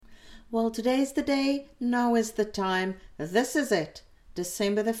Well, today's the day, now is the time, this is it,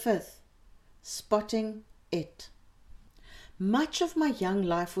 December the 5th. Spotting it. Much of my young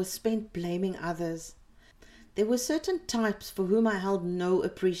life was spent blaming others. There were certain types for whom I held no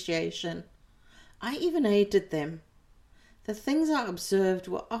appreciation. I even hated them. The things I observed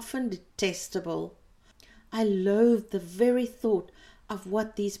were often detestable. I loathed the very thought of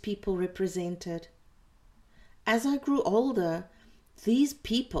what these people represented. As I grew older, these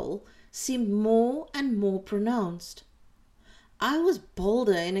people seemed more and more pronounced. I was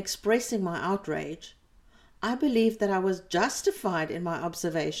bolder in expressing my outrage. I believed that I was justified in my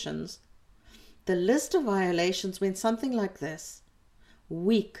observations. The list of violations went something like this: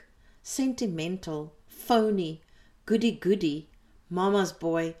 weak, sentimental, phony, goody-goody, mama's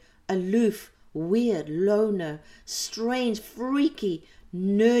boy, aloof, weird, loner, strange, freaky,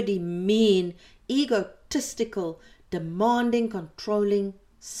 nerdy, mean, egotistical, demanding, controlling,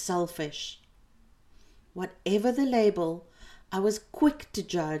 selfish. Whatever the label, I was quick to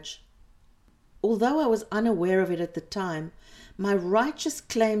judge. Although I was unaware of it at the time, my righteous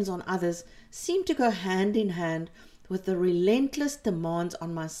claims on others seemed to go hand in hand with the relentless demands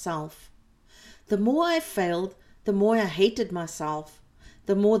on myself. The more I failed, the more I hated myself.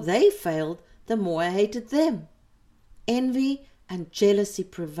 The more they failed, the more I hated them. Envy and jealousy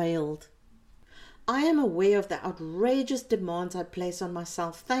prevailed. I am aware of the outrageous demands I place on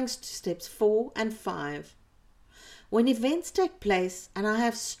myself thanks to steps 4 and 5. When events take place and I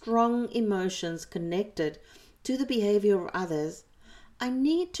have strong emotions connected to the behavior of others, I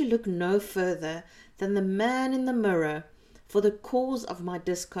need to look no further than the man in the mirror for the cause of my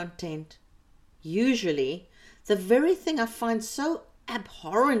discontent. Usually, the very thing I find so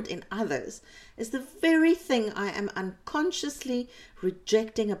abhorrent in others is the very thing I am unconsciously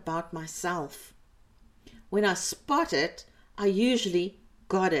rejecting about myself. When I spot it, I usually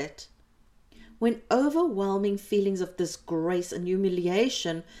got it. When overwhelming feelings of disgrace and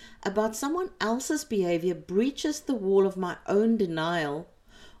humiliation about someone else's behavior breaches the wall of my own denial,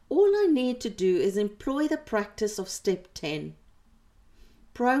 all I need to do is employ the practice of step 10.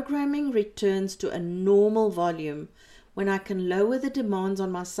 Programming returns to a normal volume when I can lower the demands on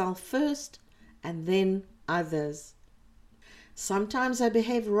myself first and then others. Sometimes I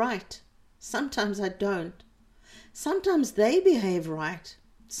behave right, sometimes I don't. Sometimes they behave right,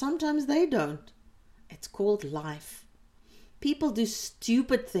 sometimes they don't. It's called life. People do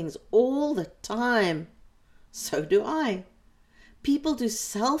stupid things all the time. So do I. People do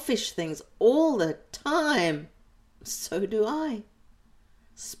selfish things all the time. So do I.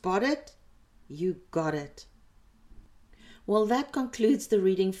 Spot it, you got it. Well, that concludes the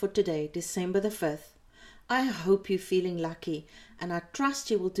reading for today, December the 5th. I hope you're feeling lucky, and I trust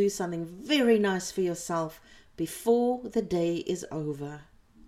you will do something very nice for yourself before the day is over.